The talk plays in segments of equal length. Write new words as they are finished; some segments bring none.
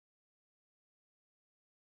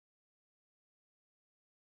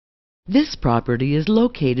This property is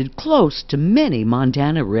located close to many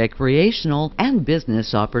Montana recreational and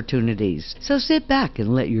business opportunities. So sit back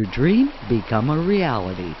and let your dream become a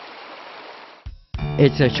reality.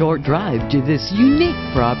 It's a short drive to this unique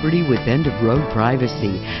property with end-of-road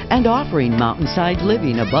privacy and offering mountainside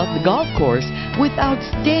living above the golf course with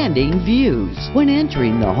outstanding views. When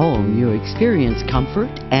entering the home, you experience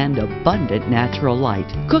comfort and abundant natural light.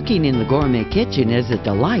 Cooking in the gourmet kitchen is a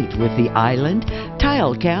delight with the island,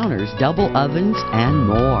 tile counters, double ovens, and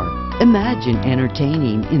more. Imagine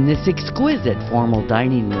entertaining in this exquisite formal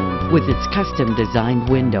dining room with its custom-designed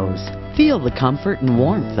windows. Feel the comfort and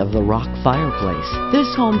warmth of the rock fireplace.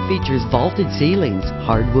 This home features vaulted ceilings,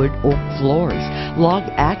 hardwood oak floors, log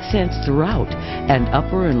accents throughout, and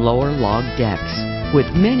upper and lower log decks.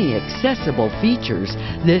 With many accessible features,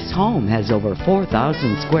 this home has over 4,000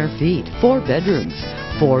 square feet, 4 bedrooms,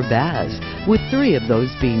 4 baths, with 3 of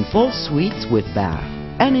those being full suites with bath.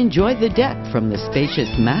 And enjoy the deck from the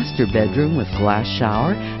spacious master bedroom with glass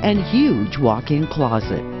shower and huge walk-in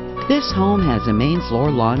closet. This home has a main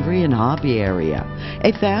floor laundry and hobby area,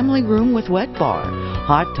 a family room with wet bar,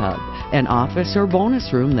 hot tub, an office or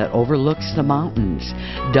bonus room that overlooks the mountains,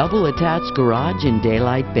 double attached garage and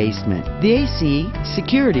daylight basement. The AC,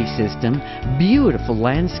 security system, beautiful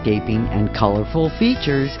landscaping, and colorful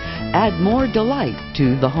features add more delight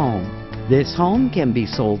to the home. This home can be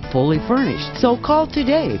sold fully furnished, so call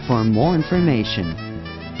today for more information.